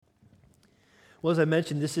Well, as I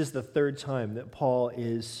mentioned, this is the third time that Paul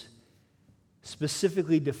is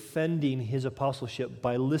specifically defending his apostleship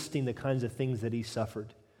by listing the kinds of things that he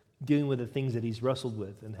suffered, dealing with the things that he's wrestled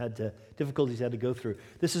with and difficulties he had to go through.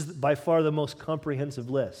 This is by far the most comprehensive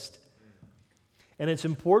list. And it's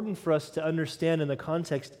important for us to understand in the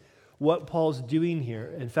context what Paul's doing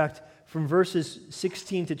here. In fact, from verses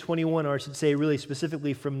 16 to 21, or I should say really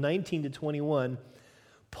specifically from 19 to 21,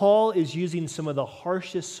 Paul is using some of the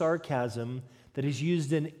harshest sarcasm that is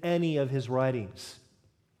used in any of his writings.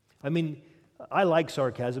 I mean, I like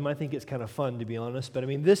sarcasm. I think it's kind of fun, to be honest. But I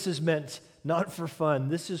mean, this is meant not for fun.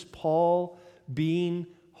 This is Paul being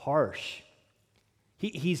harsh.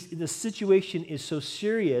 The situation is so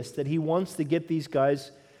serious that he wants to get these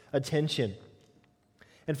guys' attention.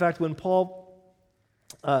 In fact, when Paul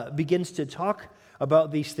begins to talk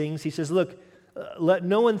about these things, he says, look, let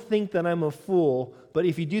no one think that I'm a fool, but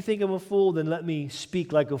if you do think I'm a fool, then let me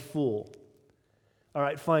speak like a fool. All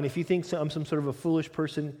right, fine. If you think I'm some sort of a foolish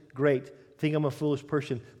person, great. Think I'm a foolish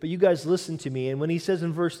person. But you guys listen to me. And when he says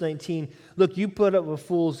in verse 19, look, you put up with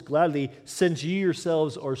fools gladly, since you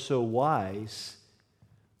yourselves are so wise,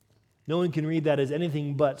 no one can read that as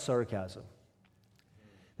anything but sarcasm.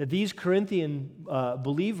 That these Corinthian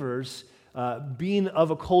believers, being of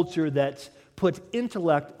a culture that put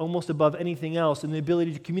intellect almost above anything else, and the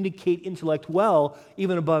ability to communicate intellect well,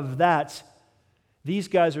 even above that, these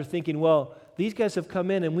guys are thinking, well, these guys have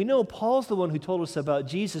come in, and we know Paul's the one who told us about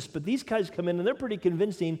Jesus, but these guys come in, and they're pretty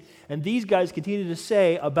convincing, and these guys continue to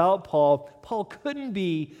say about Paul couldn't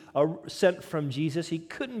be sent from Jesus. He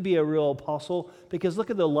couldn't be a real apostle, because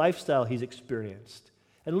look at the lifestyle he's experienced,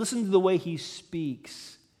 and listen to the way he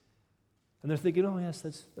speaks. And they're thinking, oh, yes,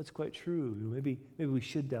 that's quite true. Maybe we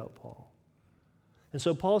should doubt Paul. And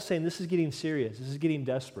so Paul's saying this is getting serious. This is getting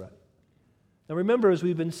desperate. Now remember, as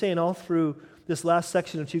we've been saying all through this last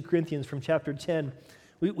section of 2 Corinthians from chapter 10,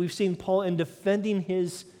 we've seen Paul in defending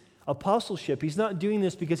his apostleship. He's not doing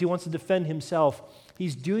this because he wants to defend himself.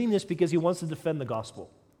 He's doing this because he wants to defend the gospel.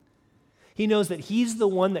 He knows that he's the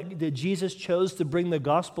one that Jesus chose to bring the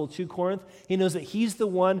gospel to Corinth. He knows that he's the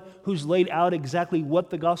one who's laid out exactly what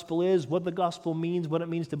the gospel is, what the gospel means, what it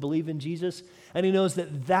means to believe in Jesus. And he knows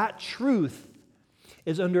that truth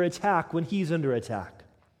is under attack when he's under attack.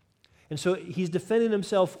 And so he's defending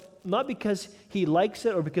himself not because he likes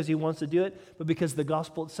it or because he wants to do it, but because the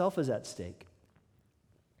gospel itself is at stake.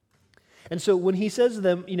 And so when he says to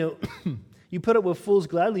them, you put up with fools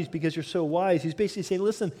gladly because you're so wise, he's basically saying,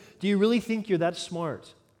 listen, do you really think you're that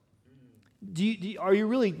smart? Do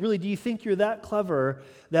you think you're that clever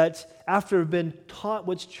that after have been taught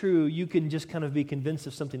what's true, you can just kind of be convinced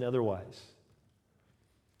of something otherwise?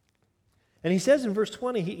 And he says in verse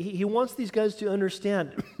 20, he wants these guys to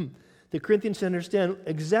understand, the Corinthians to understand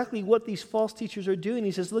exactly what these false teachers are doing.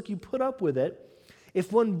 He says, look, you put up with it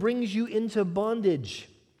if one brings you into bondage.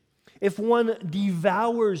 If one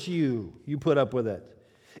devours you, you put up with it.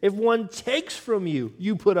 If one takes from you,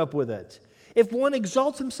 you put up with it. If one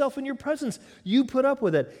exalts himself in your presence, you put up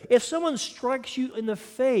with it. If someone strikes you in the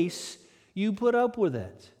face, you put up with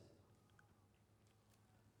it.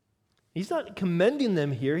 He's not commending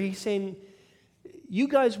them here. He's saying, you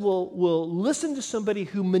guys will listen to somebody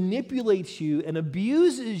who manipulates you and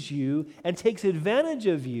abuses you and takes advantage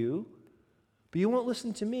of you, but you won't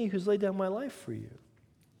listen to me who's laid down my life for you.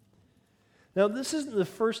 Now, this isn't the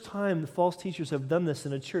first time the false teachers have done this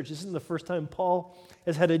in a church. This isn't the first time Paul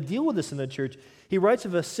has had to deal with this in a church. He writes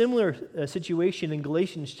of a similar situation in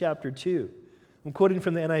Galatians chapter 2. I'm quoting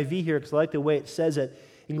from the NIV here because I like the way it says it.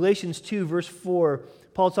 In Galatians 2, verse 4,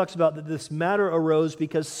 Paul talks about that this matter arose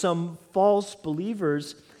because some false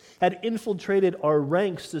believers had infiltrated our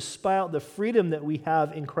ranks to spy out the freedom that we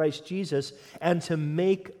have in Christ Jesus and to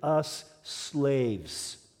make us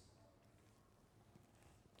slaves.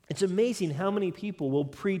 It's amazing how many people will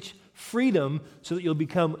preach freedom so that you'll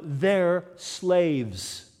become their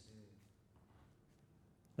slaves.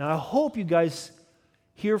 Now, I hope you guys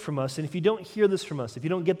hear from us, and if you don't hear this from us, if you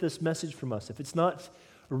don't get this message from us, if it's not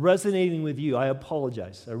resonating with you, I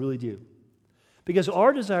apologize. I really do. Because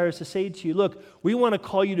our desire is to say to you, look, we want to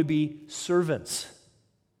call you to be servants.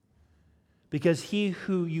 Because he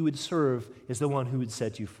who you would serve is the one who would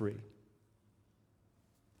set you free.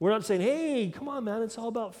 We're not saying, hey, come on, man, it's all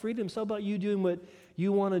about freedom. It's all about you doing what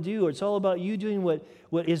you want to do, or it's all about you doing what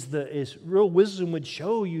is real wisdom would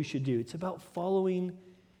show you should do. It's about following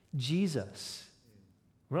Jesus.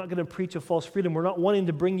 We're not going to preach a false freedom. We're not wanting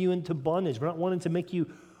to bring you into bondage. We're not wanting to make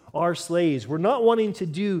you our slaves. We're not wanting to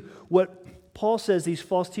do what Paul says these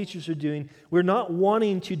false teachers are doing. We're not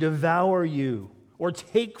wanting to devour you or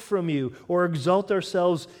take from you or exalt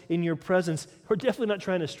ourselves in your presence. We're definitely not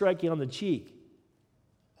trying to strike you on the cheek.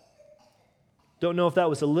 Don't know if that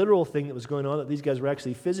was a literal thing that was going on, that these guys were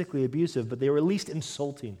actually physically abusive, but they were at least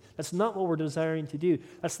insulting. That's not what we're desiring to do.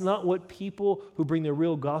 That's not what people who bring the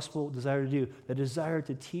real gospel desire to do. They desire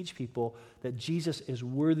to teach people that Jesus is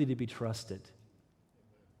worthy to be trusted.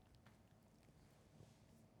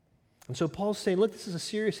 And so Paul's saying, look, this is a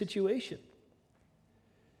serious situation.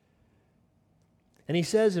 And he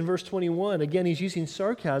says in verse 21, again, he's using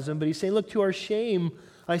sarcasm, but he's saying, look, to our shame,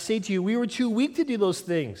 I say to you, we were too weak to do those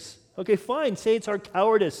things. Okay, fine. Say it's our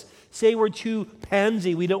cowardice. Say we're too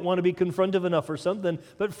pansy. We don't want to be confrontive enough or something.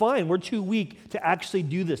 But fine, we're too weak to actually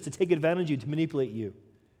do this, to take advantage of you, to manipulate you.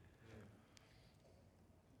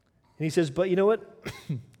 And he says, but you know what?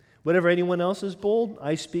 Whatever anyone else is bold,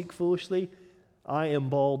 I speak foolishly. I am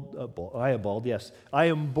bold. Yes. I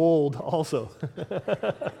am bold also.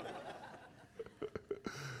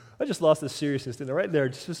 I just lost the seriousness in it right there.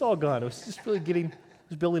 It's all gone. It was just really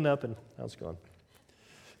building up, and now it's gone.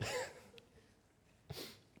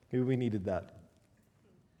 Maybe we needed that.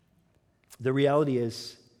 The reality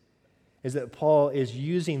is that Paul is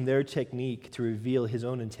using their technique to reveal his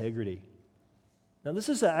own integrity. Now, this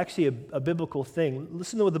is actually a biblical thing.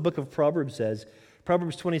 Listen to what the book of Proverbs says.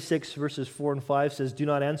 Proverbs 26, verses 4 and 5 says, do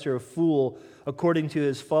not answer a fool according to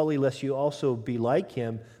his folly, lest you also be like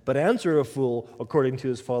him, but answer a fool according to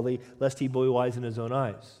his folly, lest he be wise in his own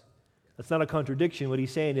eyes. That's not a contradiction. What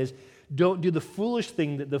he's saying is, don't do the foolish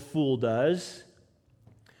thing that the fool does,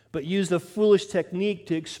 but use the foolish technique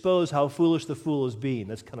to expose how foolish the fool is being.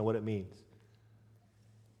 That's kind of what it means.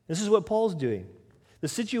 This is what Paul's doing. The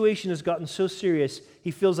situation has gotten so serious, he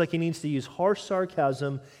feels like he needs to use harsh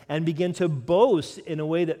sarcasm and begin to boast in a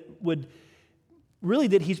way that would really,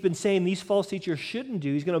 that he's been saying these false teachers shouldn't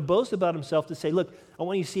do. He's going to boast about himself to say, look, I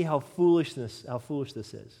want you to see how foolish this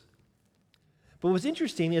is. But what's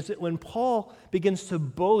interesting is that when Paul begins to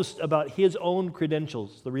boast about his own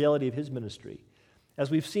credentials, the reality of his ministry, as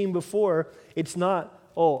we've seen before, it's not,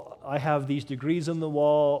 oh, I have these degrees on the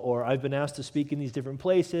wall, or I've been asked to speak in these different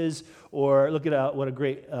places, or look at what a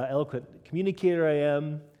great eloquent communicator I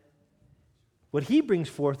am. What he brings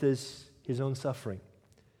forth is his own suffering.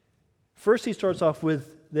 First, he starts off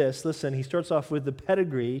with this. Listen, he starts off with the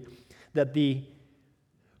pedigree that the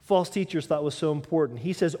false teachers thought was so important.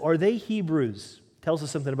 He says, are they Hebrews? Tells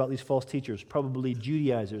us something about these false teachers, probably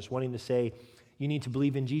Judaizers, wanting to say you need to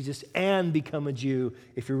believe in Jesus and become a Jew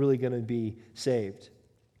if you're really going to be saved.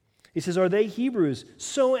 He says, are they Hebrews?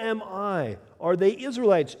 So am I. Are they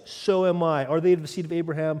Israelites? So am I. Are they of the seed of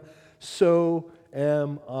Abraham? So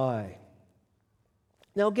am I.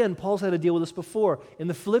 Now again, Paul's had to deal with this before. In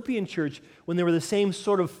the Philippian church, when there were the same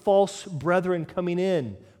sort of false brethren coming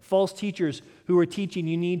in, false teachers who were teaching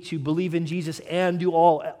you need to believe in Jesus and do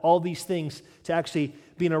all these things to actually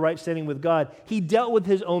be in a right standing with God, he dealt with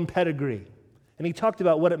his own pedigree. And he talked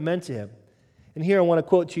about what it meant to him. And here I want to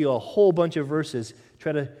quote to you a whole bunch of verses.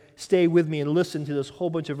 Try to stay with me and listen to this whole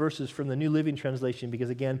bunch of verses from the New Living Translation, because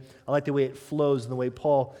again, I like the way it flows and the way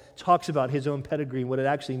Paul talks about his own pedigree and what it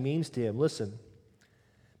actually means to him. Listen.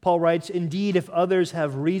 Paul writes, indeed, if others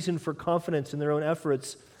have reason for confidence in their own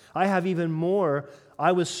efforts, I have even more.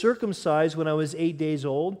 I was circumcised when I was 8 days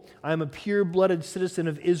old. I am a pure-blooded citizen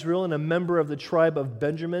of Israel and a member of the tribe of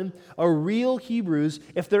Benjamin, a real Hebrew,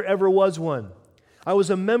 if there ever was one. I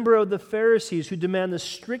was a member of the Pharisees who demand the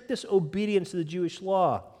strictest obedience to the Jewish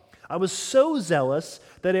law. I was so zealous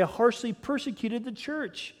that I harshly persecuted the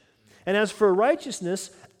church. And as for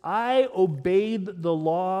righteousness, I obeyed the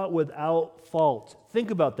law without fault.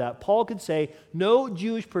 Think about that. Paul could say, no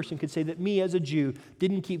Jewish person could say that me as a Jew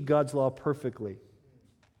didn't keep God's law perfectly,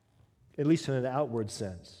 at least in an outward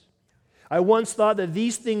sense. I once thought that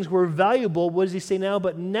these things were valuable. What does he say now?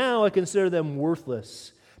 But now I consider them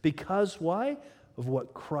worthless. Because why? Of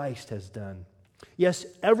what Christ has done. Yes,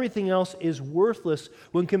 everything else is worthless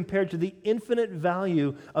when compared to the infinite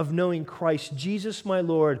value of knowing Christ Jesus my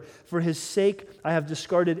Lord. For his sake, I have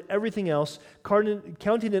discarded everything else,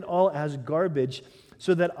 counting it all as garbage,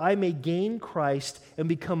 so that I may gain Christ and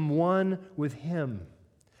become one with him.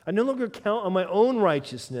 I no longer count on my own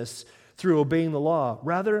righteousness through obeying the law.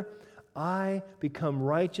 Rather, I become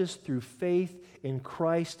righteous through faith in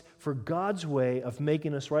Christ, for God's way of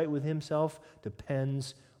making us right with himself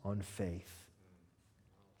depends on faith.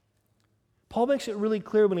 Paul makes it really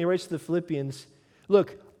clear when he writes to the Philippians,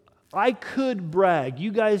 look, I could brag.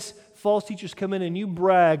 You guys, false teachers, come in and you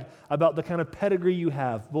brag about the kind of pedigree you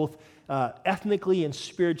have, both ethnically and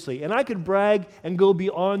spiritually. And I could brag and go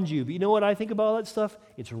beyond you. But you know what I think about all that stuff?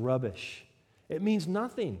 It's rubbish. It means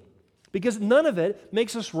nothing. Because none of it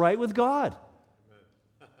makes us right with God.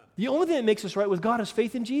 The only thing that makes us right with God is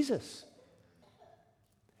faith in Jesus.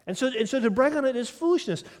 And so to brag on it is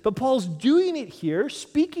foolishness. But Paul's doing it here,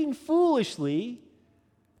 speaking foolishly,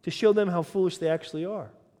 to show them how foolish they actually are.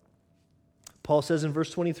 Paul says in verse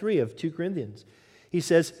 23 of 2 Corinthians, he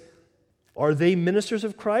says, are they ministers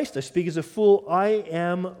of Christ? I speak as a fool. I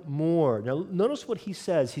am more. Now, notice what he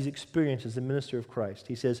says he's experienced as a minister of Christ.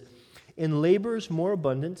 He says, in labors more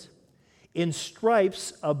abundant, in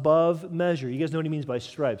stripes above measure. You guys know what he means by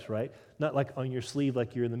stripes, right? Not like on your sleeve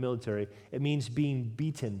like you're in the military. It means being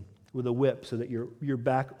beaten with a whip so that your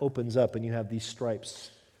back opens up and you have these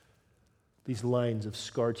stripes, these lines of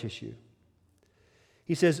scar tissue.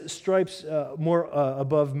 He says stripes more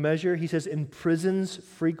above measure. He says in prisons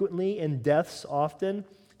frequently, in deaths often.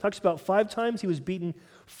 Talks about 5 times he was beaten,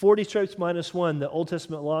 40 stripes minus 1. The Old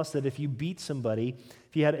Testament law said if you beat somebody,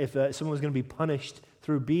 if someone was going to be punished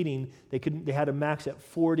through beating, they had a max at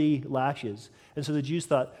 40 lashes. And so the Jews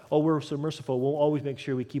thought, oh, we're so merciful, we'll always make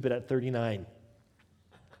sure we keep it at 39.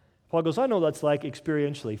 Paul goes, I know that's like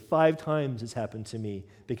experientially. 5 times it's happened to me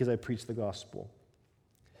because I preached the gospel.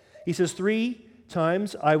 He says 3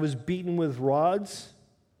 times I was beaten with rods.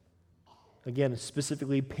 Again,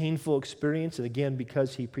 specifically painful experience, and again,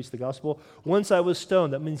 because he preached the gospel. Once I was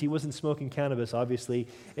stoned. That means he wasn't smoking cannabis, obviously.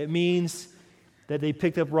 It means that they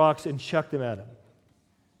picked up rocks and chucked them at him.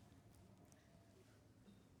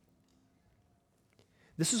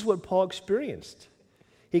 This is what Paul experienced.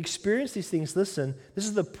 He experienced these things. Listen, this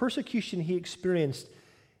is the persecution he experienced,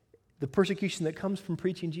 the persecution that comes from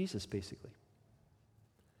preaching Jesus, basically.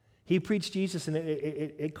 He preached Jesus, and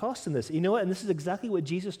it cost him this. You know what? And this is exactly what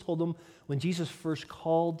Jesus told him when Jesus first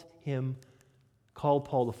called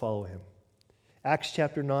Paul to follow him. Acts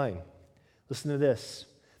chapter 9. Listen to this.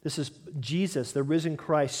 This is Jesus, the risen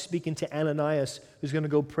Christ, speaking to Ananias, who's going to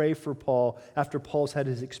go pray for Paul after Paul's had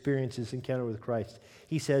his experiences, encounter with Christ.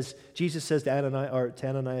 Jesus says to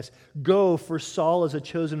Ananias, go, for Saul is a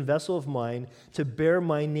chosen vessel of mine to bear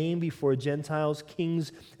my name before Gentiles,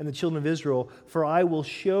 kings, and the children of Israel, for I will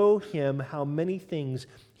show him how many things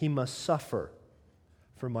he must suffer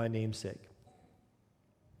for my name's sake.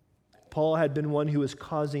 Paul had been one who was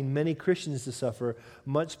causing many Christians to suffer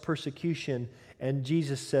much persecution. And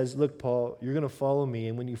Jesus says, look, Paul, you're going to follow me,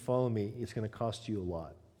 and when you follow me, it's going to cost you a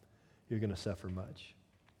lot. You're going to suffer much.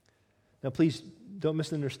 Now, please don't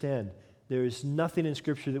misunderstand. There is nothing in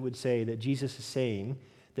Scripture that would say that Jesus is saying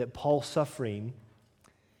that Paul's suffering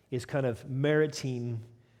is kind of meriting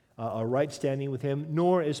a right standing with him,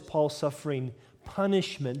 nor is Paul suffering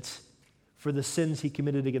punishment for the sins he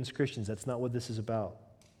committed against Christians. That's not what this is about.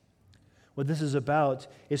 What this is about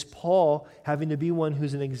is Paul having to be one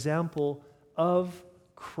who's an example of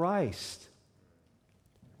Christ.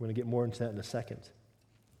 We're going to get more into that in a second.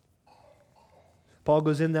 Paul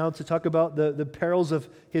goes in now to talk about the perils of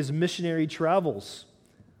his missionary travels.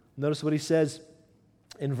 Notice what he says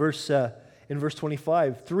in verse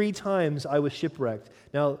 25. 3 times I was shipwrecked.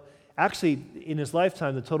 Now, actually, in his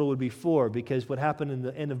lifetime, the total would be 4, because what happened in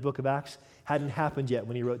the end of the book of Acts hadn't happened yet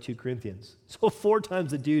when he wrote 2 Corinthians. So 4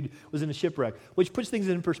 times the dude was in a shipwreck, which puts things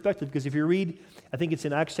in perspective, because if you read, I think it's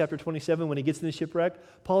in Acts chapter 27, when he gets in the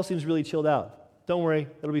shipwreck, Paul seems really chilled out. Don't worry,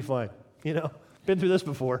 it'll be fine. Been through this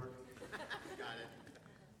before. Got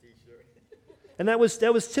it. T-shirt. And that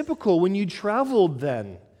was typical when you traveled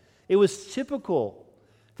then. It was typical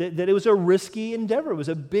that it was a risky endeavor. It was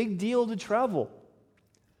a big deal to travel.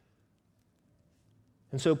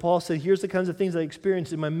 And so Paul said, here's the kinds of things I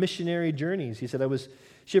experienced in my missionary journeys. He said, I was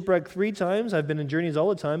shipwrecked 3 times. I've been in journeys all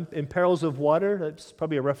the time. In perils of water, that's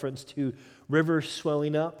probably a reference to rivers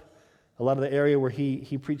swelling up. A lot of the area where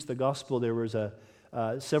he preached the gospel, there was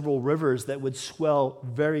several rivers that would swell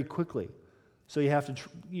very quickly. So you have to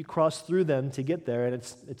you cross through them to get there, and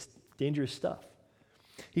it's dangerous stuff.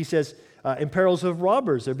 He says, in perils of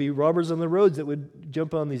robbers, there'd be robbers on the roads that would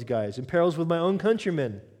jump on these guys. In perils with my own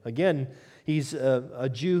countrymen, again, he's a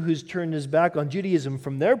Jew who's turned his back on Judaism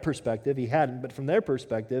from their perspective. He hadn't, but from their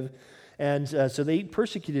perspective. And so they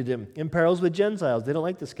persecuted him. In perils with Gentiles. They don't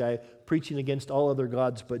like this guy preaching against all other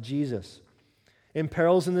gods but Jesus. In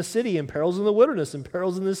perils in the city, in perils in the wilderness, in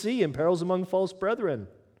perils in the sea, in perils among false brethren.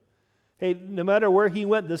 Hey, no matter where he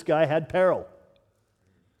went, this guy had peril.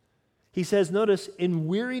 He says, notice, in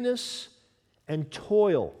weariness and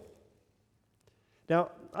toil.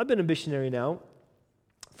 Now, I've been a missionary now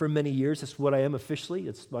for many years. That's what I am officially.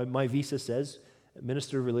 It's my visa says,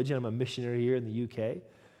 minister of religion. I'm a missionary here in the UK.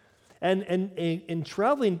 And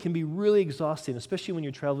traveling can be really exhausting, especially when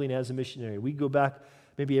you're traveling as a missionary. We go back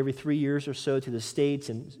maybe every 3 years or so to the States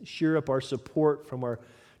and shore up our support from our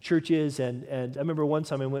churches. And I remember one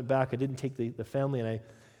time I went back, I didn't take the family, and I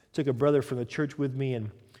took a brother from the church with me,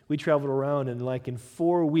 and we traveled around, and like in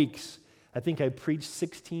 4 weeks, I think I preached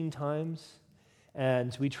 16 times,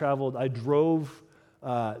 and I drove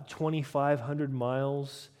 2,500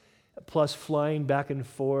 miles, plus flying back and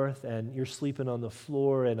forth, and you're sleeping on the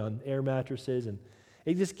floor and on air mattresses, and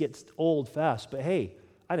it just gets old fast. But hey,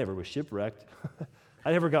 I never was shipwrecked.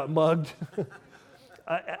 I never got mugged.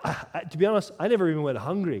 To be honest, I never even went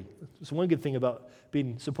hungry. It's one good thing about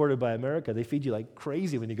being supported by America. They feed you like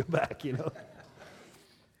crazy when you go back, you know.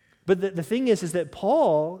 But the thing is that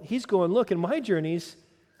Paul, he's going, look, in my journeys,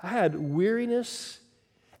 I had weariness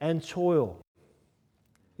and toil.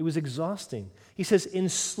 It was exhausting. He says, in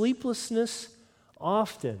sleeplessness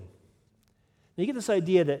often. Now you get this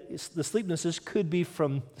idea that the sleeplessness could be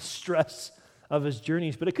from the stress of his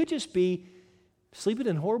journeys, but it could just be sleeping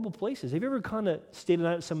in horrible places. Have you ever kind of stayed the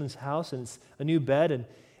night at someone's house and it's a new bed, and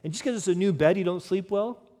just because it's a new bed, you don't sleep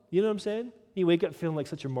well? You know what I'm saying? You wake up feeling like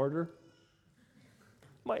such a martyr.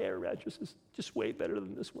 My air mattress is just way better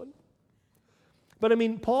than this one. But I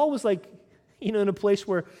mean, Paul was like, in a place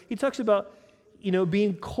where he talks about,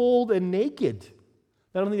 being cold and naked.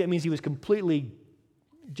 I don't think that means he was completely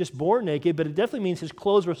just born naked, but it definitely means his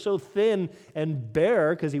clothes were so thin and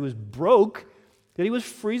bare because he was broke that he was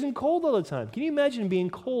freezing cold all the time. Can you imagine being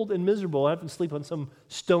cold and miserable and having to sleep on some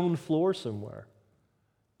stone floor somewhere?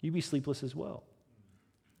 You'd be sleepless as well.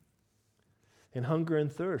 And hunger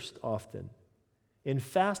and thirst often. In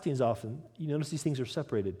fastings often, you notice these things are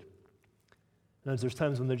separated. There's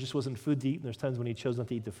times when there just wasn't food to eat, and there's times when he chose not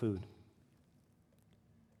to eat the food.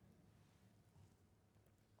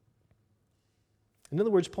 In other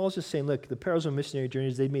words, Paul's just saying, look, the perils of missionary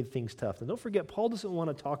journeys, they made things tough. And don't forget, Paul doesn't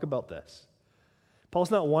want to talk about this. Paul's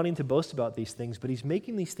not wanting to boast about these things, but he's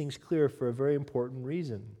making these things clear for a very important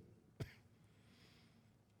reason.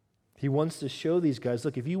 He wants to show these guys,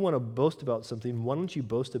 look, if you want to boast about something, why don't you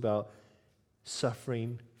boast about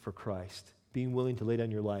suffering for Christ, being willing to lay down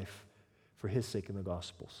your life for his sake in the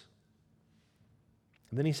Gospels.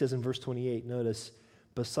 And then he says in verse 28, notice,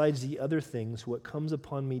 besides the other things, what comes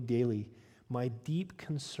upon me daily, my deep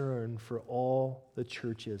concern for all the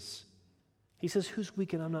churches. He says, who's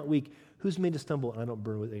weak and I'm not weak? Who's made to stumble and I don't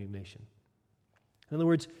burn with indignation? In other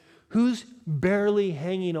words, who's barely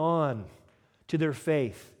hanging on to their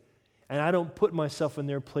faith and I don't put myself in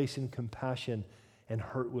their place in compassion and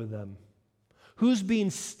hurt with them? Who's being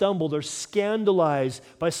stumbled or scandalized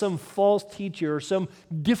by some false teacher or some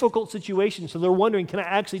difficult situation? So they're wondering, can I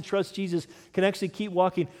actually trust Jesus? Can I actually keep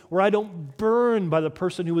walking? Where I don't burn by the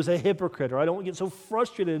person who was a hypocrite, or I don't get so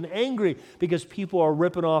frustrated and angry because people are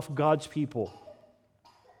ripping off God's people.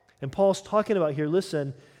 And Paul's talking about here,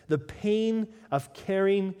 listen, the pain of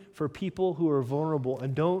caring for people who are vulnerable.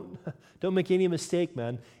 And don't make any mistake,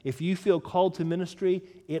 man. If you feel called to ministry,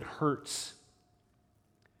 it hurts.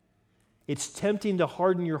 It's tempting to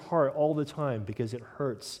harden your heart all the time because it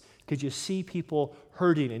hurts. Because you see people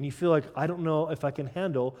hurting and you feel like, I don't know if I can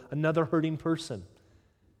handle another hurting person.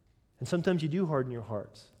 And sometimes you do harden your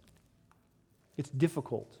hearts. It's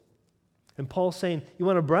difficult. And Paul's saying, you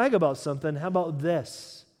want to brag about something? How about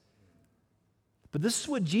this? But this is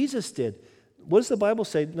what Jesus did. What does the Bible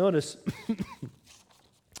say? Notice,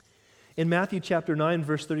 in Matthew chapter 9,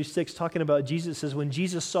 verse 36, talking about Jesus, says, when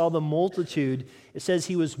Jesus saw the multitude, it says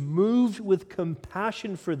he was moved with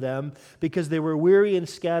compassion for them because they were weary and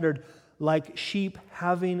scattered like sheep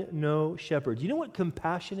having no shepherd. Do you know what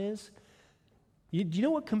compassion is? Do you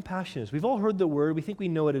know what compassion is? We've all heard the word. We think we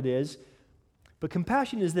know what it is. But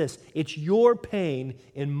compassion is this. It's your pain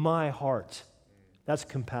in my heart. That's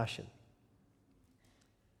compassion.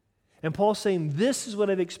 And Paul's saying, this is what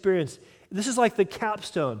I've experienced. This is like the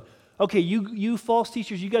capstone. Okay, you false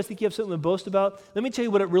teachers, you guys think you have something to boast about? Let me tell you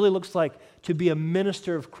what it really looks like to be a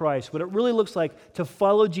minister of Christ, what it really looks like to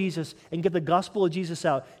follow Jesus and get the gospel of Jesus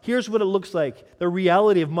out. Here's what it looks like. The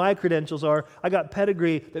reality of my credentials are, I got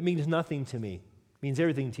pedigree that means nothing to me, means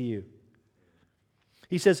everything to you.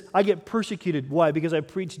 He says, I get persecuted. Why? Because I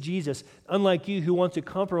preach Jesus. Unlike you who want to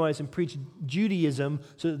compromise and preach Judaism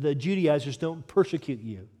so that the Judaizers don't persecute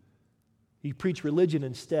you. You preach religion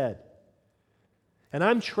instead. And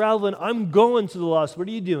I'm traveling, I'm going to the lost. What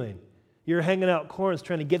are you doing? You're hanging out Corinth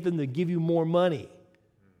trying to get them to give you more money.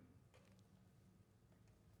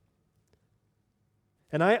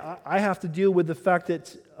 And I have to deal with the fact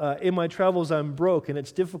that in my travels I'm broke and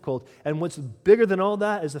it's difficult. And what's bigger than all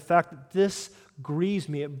that is the fact that this grieves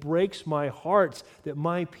me. It breaks my heart that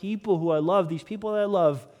my people who I love, these people that I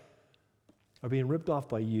love, are being ripped off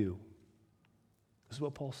by you. This is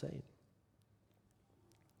what Paul's saying.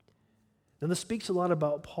 Now, this speaks a lot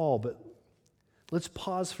about Paul, but let's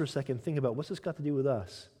pause for a second and think about what's this got to do with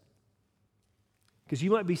us? Because you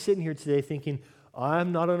might be sitting here today thinking,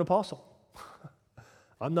 I'm not an apostle.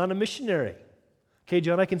 I'm not a missionary. Okay,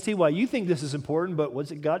 John, I can see why you think this is important, but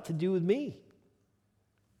what's it got to do with me?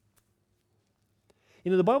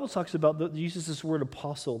 You know, the Bible talks about, uses this word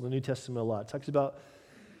apostle in the New Testament a lot. It talks about,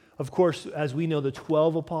 of course, as we know, the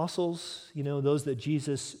 12 apostles, you know, those that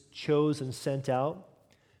Jesus chose and sent out.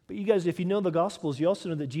 But you guys, if you know the Gospels, you also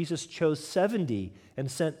know that Jesus chose 70 and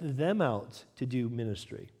sent them out to do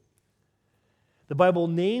ministry. The Bible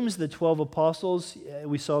names the 12 apostles.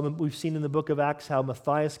 We've seen in the book of Acts how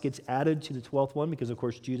Matthias gets added to the 12th one because, of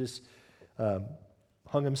course, Judas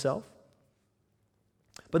hung himself.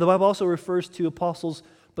 But the Bible also refers to apostles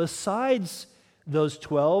besides those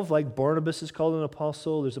 12, like Barnabas is called an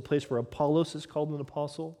apostle. There's a place where Apollos is called an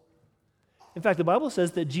apostle. In fact, the Bible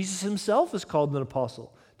says that Jesus himself is called an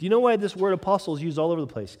apostle. Do you know why this word apostle is used all over the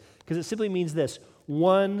place? Because it simply means this: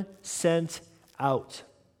 one sent out.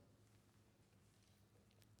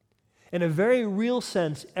 In a very real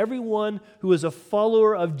sense, everyone who is a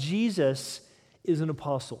follower of Jesus is an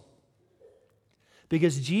apostle.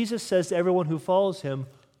 Because Jesus says to everyone who follows him,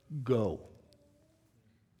 go.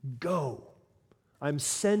 Go. I'm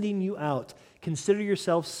sending you out. Consider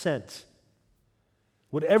yourself sent.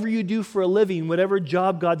 Whatever you do for a living, whatever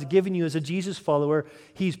job God's given you as a Jesus follower,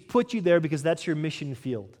 he's put you there because that's your mission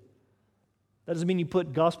field. That doesn't mean you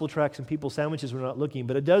put gospel tracts in people's sandwiches when we're not looking,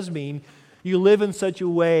 but it does mean you live in such a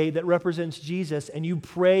way that represents Jesus and you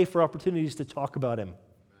pray for opportunities to talk about him.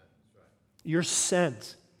 You're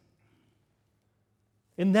sent.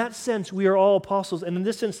 In that sense, we are all apostles. And in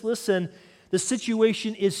this sense, listen, the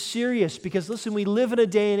situation is serious because, listen, we live in a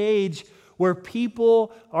day and age where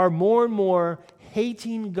people are more and more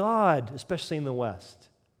hating God, especially in the West.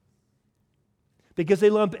 Because they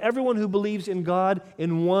lump everyone who believes in God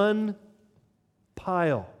in one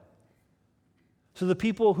pile. So the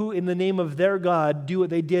people who, in the name of their God, do what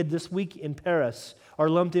they did this week in Paris are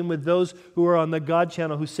lumped in with those who are on the God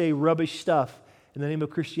channel who say rubbish stuff in the name of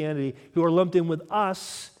Christianity, who are lumped in with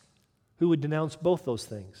us who would denounce both those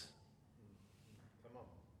things.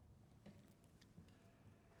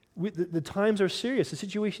 The times are serious. The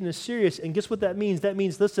situation is serious. And guess what that means? That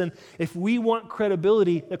means, listen, if we want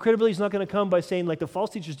credibility, that credibility is not going to come by saying, like the false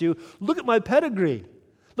teachers do, look at my pedigree.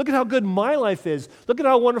 Look at how good my life is. Look at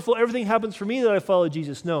how wonderful everything happens for me that I follow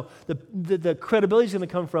Jesus. No, the credibility is going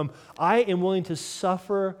to come from, I am willing to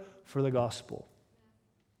suffer for the gospel.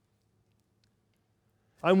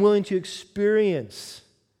 I'm willing to experience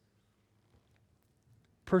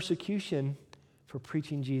persecution for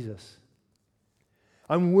preaching Jesus.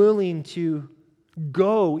 I'm willing to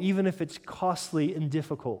go even if it's costly and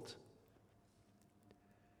difficult.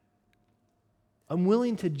 I'm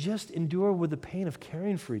willing to just endure with the pain of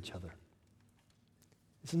caring for each other.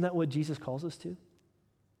 Isn't that what Jesus calls us to?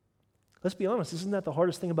 Let's be honest, isn't that the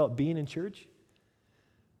hardest thing about being in church?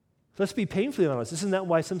 Let's be painfully honest. Isn't that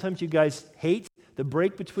why sometimes you guys hate the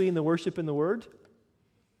break between the worship and the word?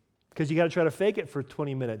 Because you got to try to fake it for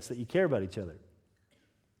 20 minutes that you care about each other.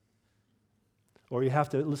 Or you have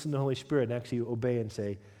to listen to the Holy Spirit and actually obey and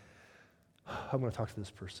say, I'm going to talk to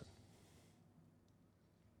this person.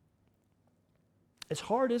 It's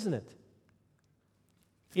hard, isn't it?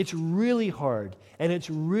 It's really hard. And it's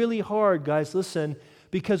really hard, guys, listen,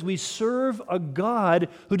 because we serve a God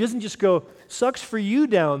who doesn't just go, sucks for you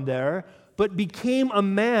down there, but became a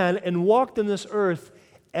man and walked on this earth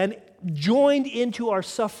and joined into our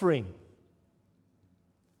suffering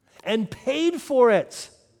and paid for it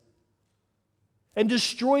and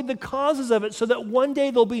destroyed the causes of it so that one day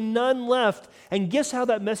there'll be none left. And guess how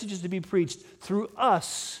that message is to be preached? Through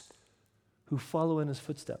us who follow in his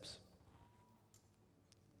footsteps.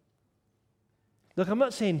 Look, I'm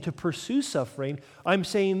not saying to pursue suffering. I'm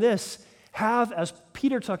saying this: have, as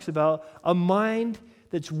Peter talks about, a mind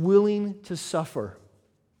that's willing to suffer.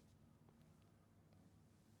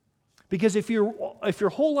 Because if your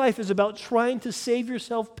whole life is about trying to save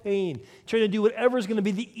yourself pain, trying to do whatever is going to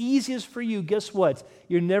be the easiest for you, guess what?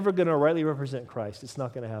 You're never going to rightly represent Christ. It's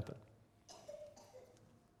not going to happen.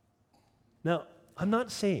 Now, I'm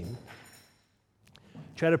not saying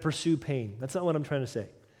try to pursue pain. That's not what I'm trying to say.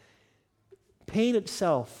 Pain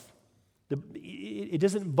itself, it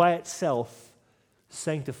doesn't by itself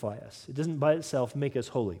sanctify us. It doesn't by itself make us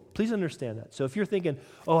holy. Please understand that. So if you're thinking,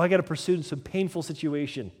 oh, I got to pursue some painful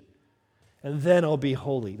situation, and then I'll be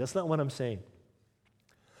holy. That's not what I'm saying.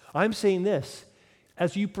 I'm saying this: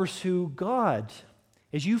 as you pursue God,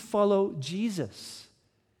 as you follow Jesus,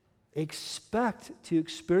 expect to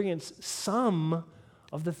experience some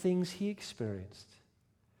of the things he experienced.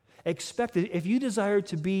 Expect it. If you desire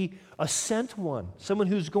to be a sent one, someone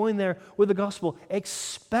who's going there with the gospel,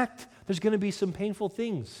 expect there's going to be some painful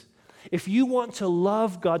things. If you want to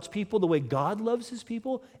love God's people the way God loves his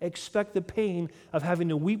people, expect the pain of having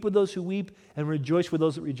to weep with those who weep and rejoice with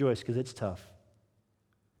those that rejoice, because it's tough.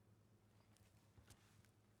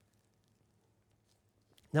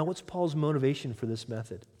 Now, what's Paul's motivation for this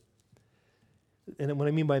method? And when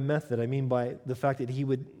I mean by method, I mean by the fact that he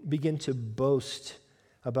would begin to boast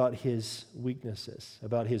about his weaknesses,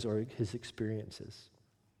 about his experiences.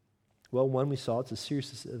 Well, one, we saw it's the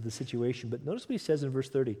seriousness of the situation, but notice what he says in verse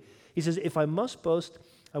 30. He says, if I must boast,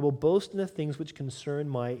 I will boast in the things which concern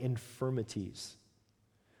my infirmities,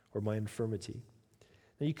 or my infirmity.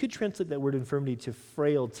 Now, you could translate that word infirmity to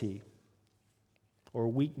frailty or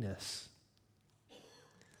weakness.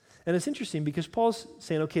 And it's interesting because Paul's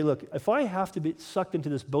saying, okay, look, if I have to be sucked into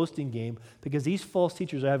this boasting game because these false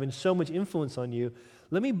teachers are having so much influence on you,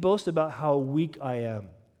 let me boast about how weak I am.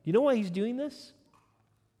 You know why he's doing this?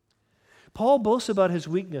 Paul boasts about his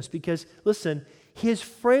weakness because, listen, his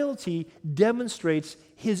frailty demonstrates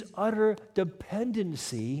his utter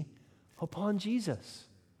dependency upon Jesus.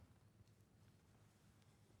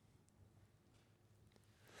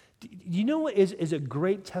 Do you know what is a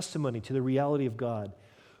great testimony to the reality of God?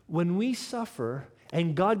 When we suffer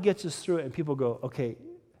and God gets us through it and people go, okay,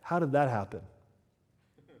 how did that happen?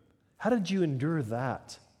 How did you endure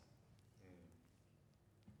that?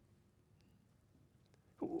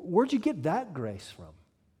 Where'd you get that grace from?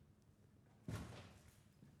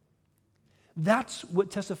 That's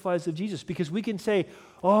what testifies of Jesus, because we can say,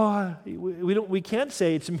 oh, we can't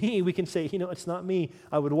say it's me. We can say, it's not me.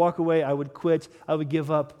 I would walk away. I would quit. I would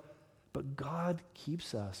give up. But God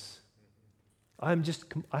keeps us.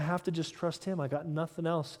 I have to just trust him. I got nothing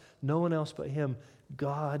else, no one else but him.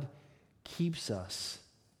 God keeps us.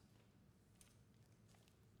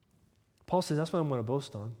 Paul says, that's what I want to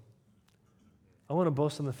boast on. I want to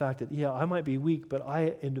boast on the fact that, I might be weak, but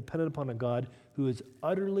I am dependent upon a God who is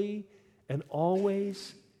utterly and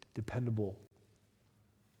always dependable.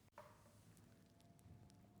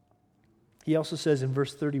 He also says in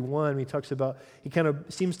verse 31, he kind of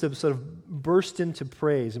seems to sort of burst into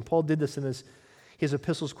praise. And Paul did this in his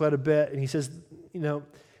epistles quite a bit. And he says,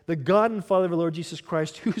 the God and Father of our Lord Jesus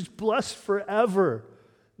Christ, who's blessed forever,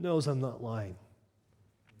 knows I'm not lying.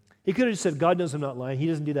 He could have just said, God knows I'm not lying. He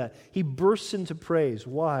doesn't do that. He bursts into praise.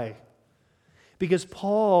 Why? Because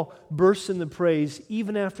Paul bursts into praise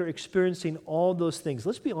even after experiencing all those things.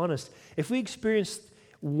 Let's be honest. If we experienced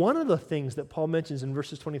one of the things that Paul mentions in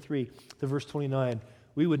verses 23 to verse 29,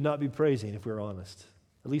 we would not be praising if we were honest.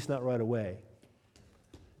 At least not right away.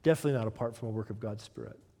 Definitely not apart from a work of God's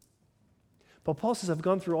Spirit. But Paul says, I've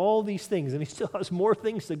gone through all these things, and he still has more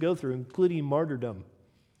things to go through, including martyrdom.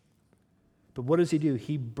 But what does he do?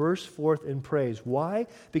 He bursts forth in praise. Why?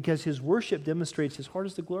 Because his worship demonstrates his heart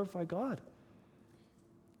is to glorify God.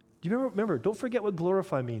 Do you remember? Don't forget what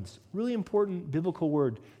glorify means. Really important biblical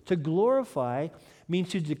word. To glorify means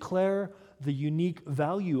to declare the unique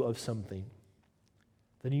value of something.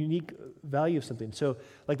 The unique value of something. So,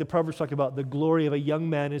 like the Proverbs talk about, the glory of a young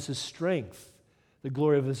man is his strength. The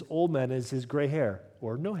glory of his old man is his gray hair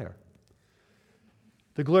or no hair.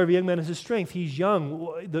 The glory of a young man is his strength. He's young.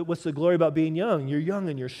 What's the glory about being young? You're young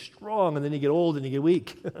and you're strong, and then you get old and you get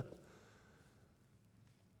weak.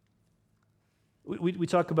 We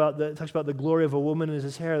talk about the glory of a woman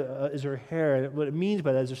is her hair. And what it means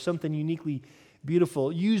by that is there's something uniquely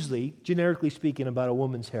beautiful, usually, generically speaking, about a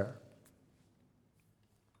woman's hair.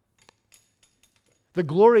 The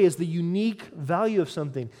glory is the unique value of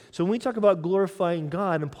something. So when we talk about glorifying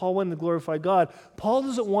God, and Paul wanted to glorify God, Paul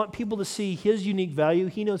doesn't want people to see his unique value.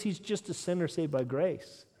 He knows he's just a sinner saved by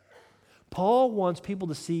grace. Paul wants people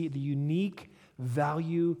to see the unique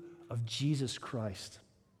value of Jesus Christ,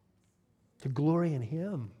 to glory in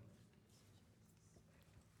him.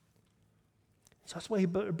 So that's why he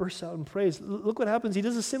bursts out in praise. Look what happens. He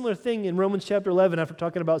does a similar thing in Romans chapter 11 after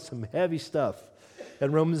talking about some heavy stuff.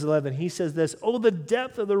 In Romans 11, he says this, "Oh, the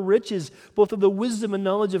depth of the riches, both of the wisdom and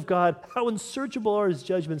knowledge of God. How unsearchable are his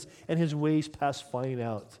judgments and his ways past finding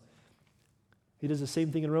out." He does the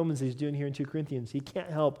same thing in Romans that he's doing here in 2 Corinthians. He can't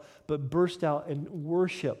help but burst out in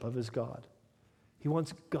worship of his God. He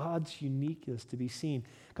wants God's uniqueness to be seen.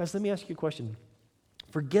 Guys, let me ask you a question.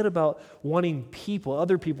 Forget about wanting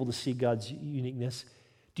other people to see God's uniqueness.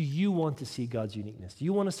 Do you want to see God's uniqueness? Do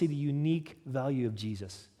you want to see the unique value of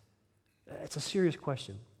Jesus? It's a serious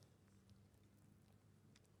question.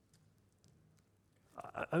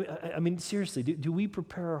 I mean, seriously, do we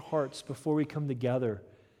prepare our hearts before we come together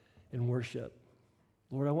in worship?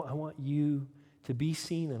 Lord, I want you to be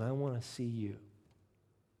seen, and I want to see you.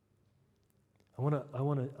 I want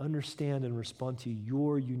to understand and respond to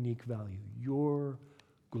your unique value, your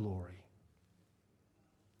glory.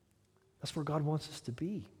 That's where God wants us to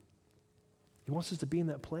be. He wants us to be in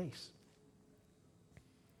that place.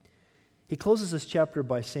 He closes this chapter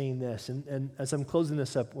by saying this, and as I'm closing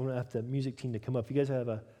this up, we're going to have the music team to come up. You guys have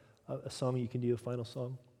a song you can do, a final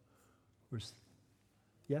song?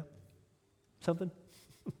 Yeah? Something?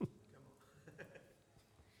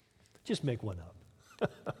 Just make one up.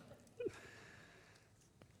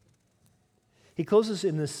 He closes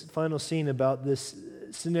in this final scene about this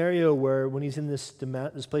scenario where when he's in this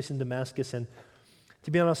place in Damascus, and to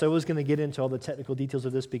be honest, I was going to get into all the technical details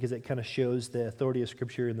of this because it kind of shows the authority of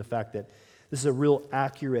Scripture and the fact that this is a real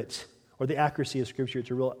accurate, or the accuracy of Scripture, it's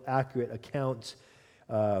a real accurate account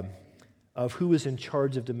of who was in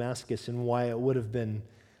charge of Damascus and why it would have been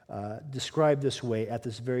described this way at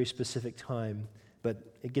this very specific time. But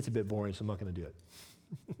it gets a bit boring, so I'm not going to do it.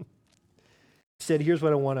 He said, here's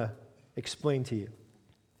what I want to explain to you.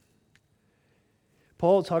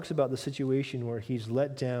 Paul talks about the situation where he's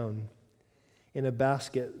let down in a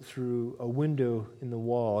basket through a window in the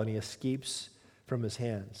wall and he escapes from his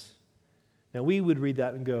hands. Now we would read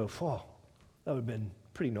that and go, oh, that would have been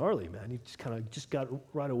pretty gnarly, man. He just got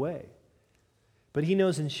right away. But he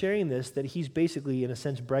knows in sharing this that he's basically, in a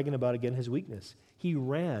sense, bragging about, again, his weakness. He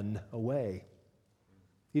ran away.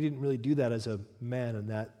 He didn't really do that as a man in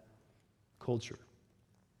that culture.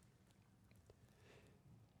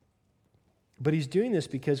 But he's doing this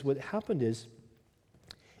because what happened is,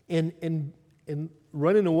 in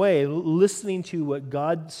running away, listening to what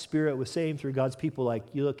God's Spirit was saying through God's people, like,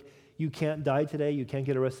 you can't die today, you can't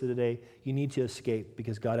get arrested today, you need to escape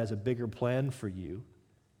because God has a bigger plan for you.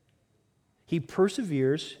 He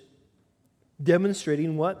perseveres,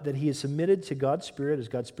 demonstrating what? That he is submitted to God's Spirit as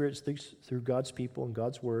God's Spirit speaks through God's people and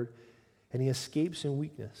God's Word, and he escapes in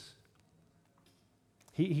weakness.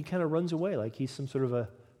 He kind of runs away like he's some sort of a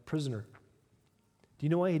prisoner. Do you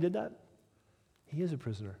know why he did that? He is a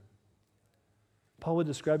prisoner. Paul would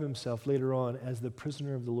describe himself later on as the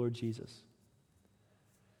prisoner of the Lord Jesus.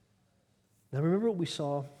 Now remember what we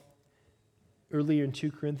saw earlier in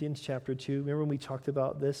 2 Corinthians chapter 2? Remember when we talked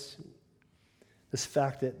about this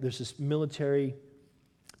fact that there's this military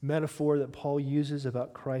metaphor that Paul uses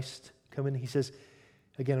about Christ coming? He says,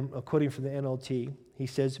 again, I'm quoting from the NLT, he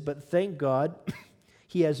says, "But thank God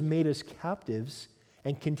he has made us captives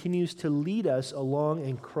and continues to lead us along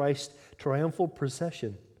in Christ's triumphal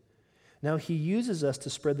procession. Now he uses us to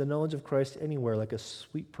spread the knowledge of Christ anywhere like a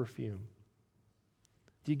sweet perfume."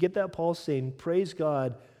 Do you get that? Paul's saying, praise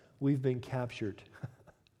God, we've been captured.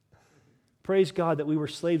 Praise God that we were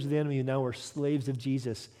slaves of the enemy and now we're slaves of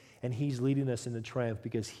Jesus, and he's leading us into triumph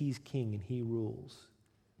because he's king and he rules.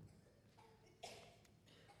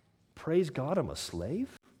 Praise God, I'm a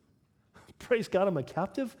slave? Praise God, I'm a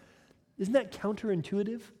captive? Isn't that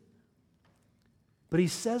counterintuitive? But he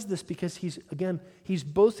says this because he's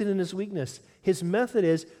boasting in his weakness. His method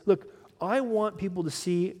is, look, I want people to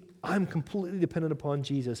see I'm completely dependent upon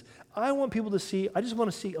Jesus. I want people to see, I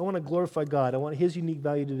want to glorify God. I want his unique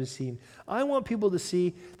value to be seen. I want people to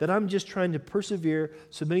see that I'm just trying to persevere,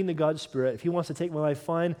 submitting to God's Spirit. If he wants to take my life,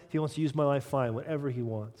 fine. If he wants to use my life, fine. Whatever he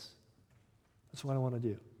wants. That's what I want to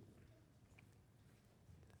do.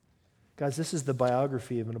 Guys, this is the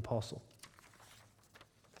biography of an apostle.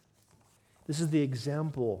 This is the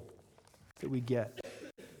example that we get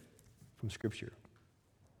from Scripture.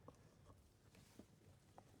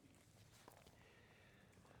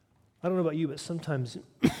 I don't know about you, but sometimes,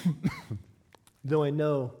 though I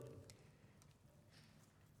know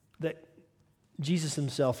that Jesus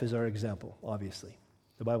himself is our example, obviously.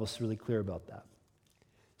 The Bible's really clear about that.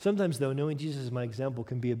 Sometimes, though, knowing Jesus as my example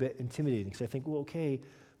can be a bit intimidating because I think, well, okay,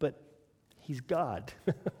 but he's God.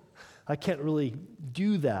 I can't really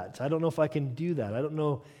do that. I don't know if I can do that. I don't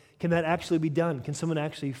know, can that actually be done? Can someone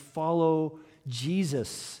actually follow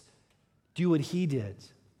Jesus, do what he did?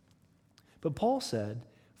 But Paul said,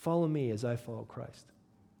 follow me as I follow Christ.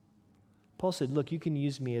 Paul said, look, you can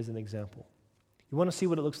use me as an example. You want to see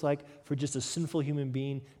what it looks like for just a sinful human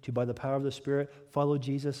being to, by the power of the Spirit, follow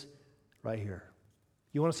Jesus? Right here.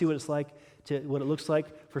 You want to see what it looks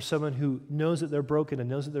like for someone who knows that they're broken and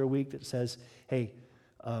knows that they're weak, that says, hey,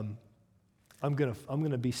 I'm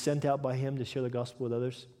going to be sent out by him to share the gospel with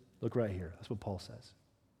others? Look right here. That's what Paul says.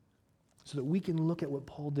 So that we can look at what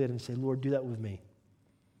Paul did and say, Lord, do that with me.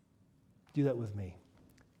 Do that with me.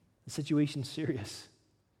 The situation's serious.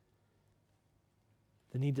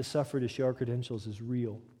 The need to suffer to show our credentials is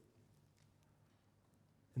real.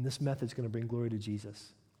 And this method's going to bring glory to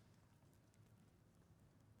Jesus.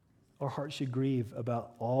 Our hearts should grieve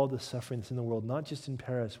about all the sufferings in the world, not just in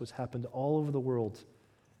Paris, what's happened all over the world.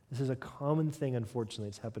 This is a common thing, unfortunately.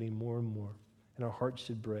 It's happening more and more, and our hearts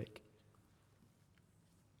should break.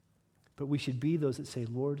 But we should be those that say,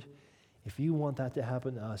 Lord, if you want that to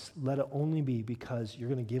happen to us, let it only be because you're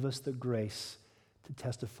going to give us the grace to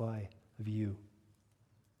testify of you.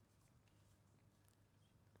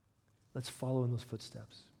 Let's follow in those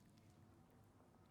footsteps.